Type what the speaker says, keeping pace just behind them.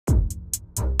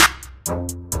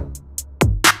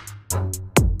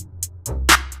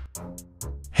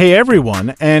Hey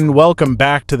everyone, and welcome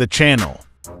back to the channel.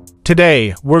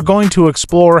 Today, we're going to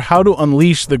explore how to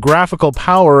unleash the graphical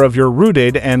power of your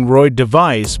rooted Android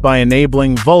device by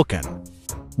enabling Vulkan.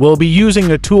 We'll be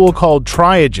using a tool called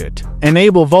tryigit,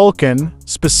 EnableVulkan,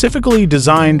 specifically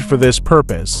designed for this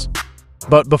purpose.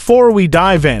 But before we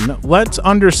dive in, let's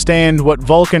understand what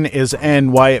Vulkan is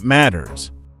and why it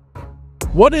matters.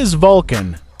 What is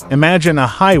Vulkan? Imagine a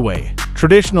highway.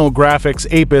 Traditional graphics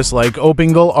apps like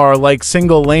OpenGL are like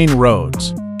single-lane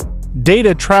roads.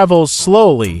 Data travels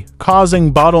slowly,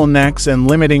 causing bottlenecks and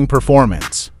limiting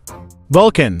performance.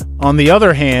 Vulkan, on the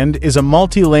other hand, is a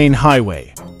multi-lane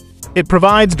highway. It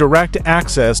provides direct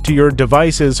access to your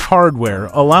device's hardware,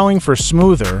 allowing for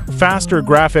smoother, faster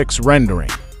graphics rendering.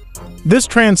 This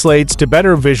translates to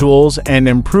better visuals and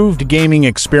improved gaming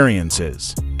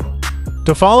experiences.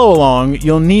 To follow along,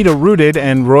 you'll need a rooted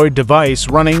Android device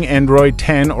running Android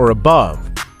 10 or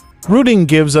above. Rooting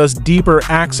gives us deeper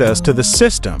access to the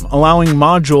system, allowing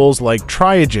modules like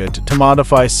tryigit to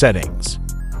modify settings.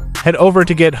 Head over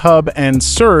to GitHub and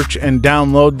search and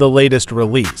download the latest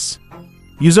release.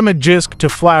 Use a Magisk to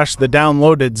flash the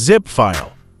downloaded zip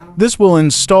file. This will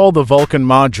install the Vulkan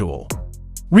module.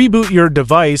 Reboot your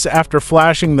device after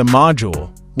flashing the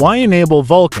module. Why enable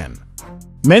Vulkan?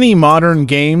 Many modern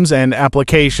games and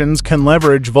applications can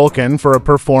leverage Vulkan for a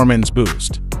performance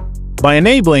boost. By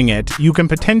enabling it, you can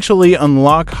potentially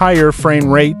unlock higher frame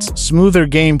rates, smoother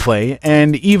gameplay,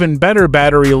 and even better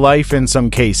battery life in some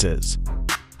cases.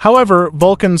 However,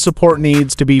 Vulkan support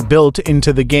needs to be built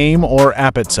into the game or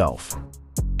app itself.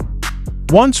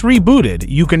 Once rebooted,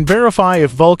 you can verify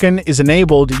if Vulkan is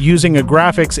enabled using a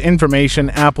graphics information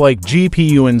app like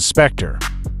GPU Inspector.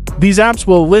 These apps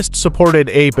will list supported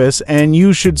apps, and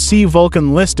you should see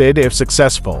Vulkan listed if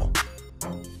successful.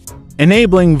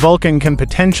 Enabling Vulkan can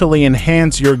potentially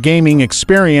enhance your gaming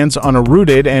experience on a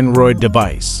rooted Android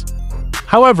device.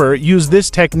 However, use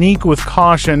this technique with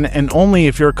caution and only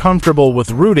if you're comfortable with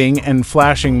rooting and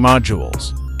flashing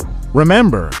modules.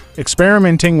 Remember,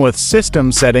 experimenting with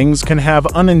system settings can have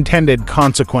unintended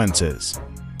consequences.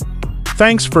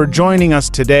 Thanks for joining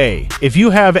us today. If you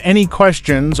have any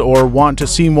questions or want to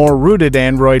see more rooted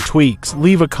Android tweaks,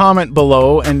 leave a comment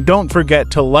below and don't forget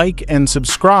to like and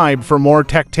subscribe for more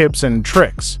tech tips and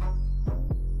tricks.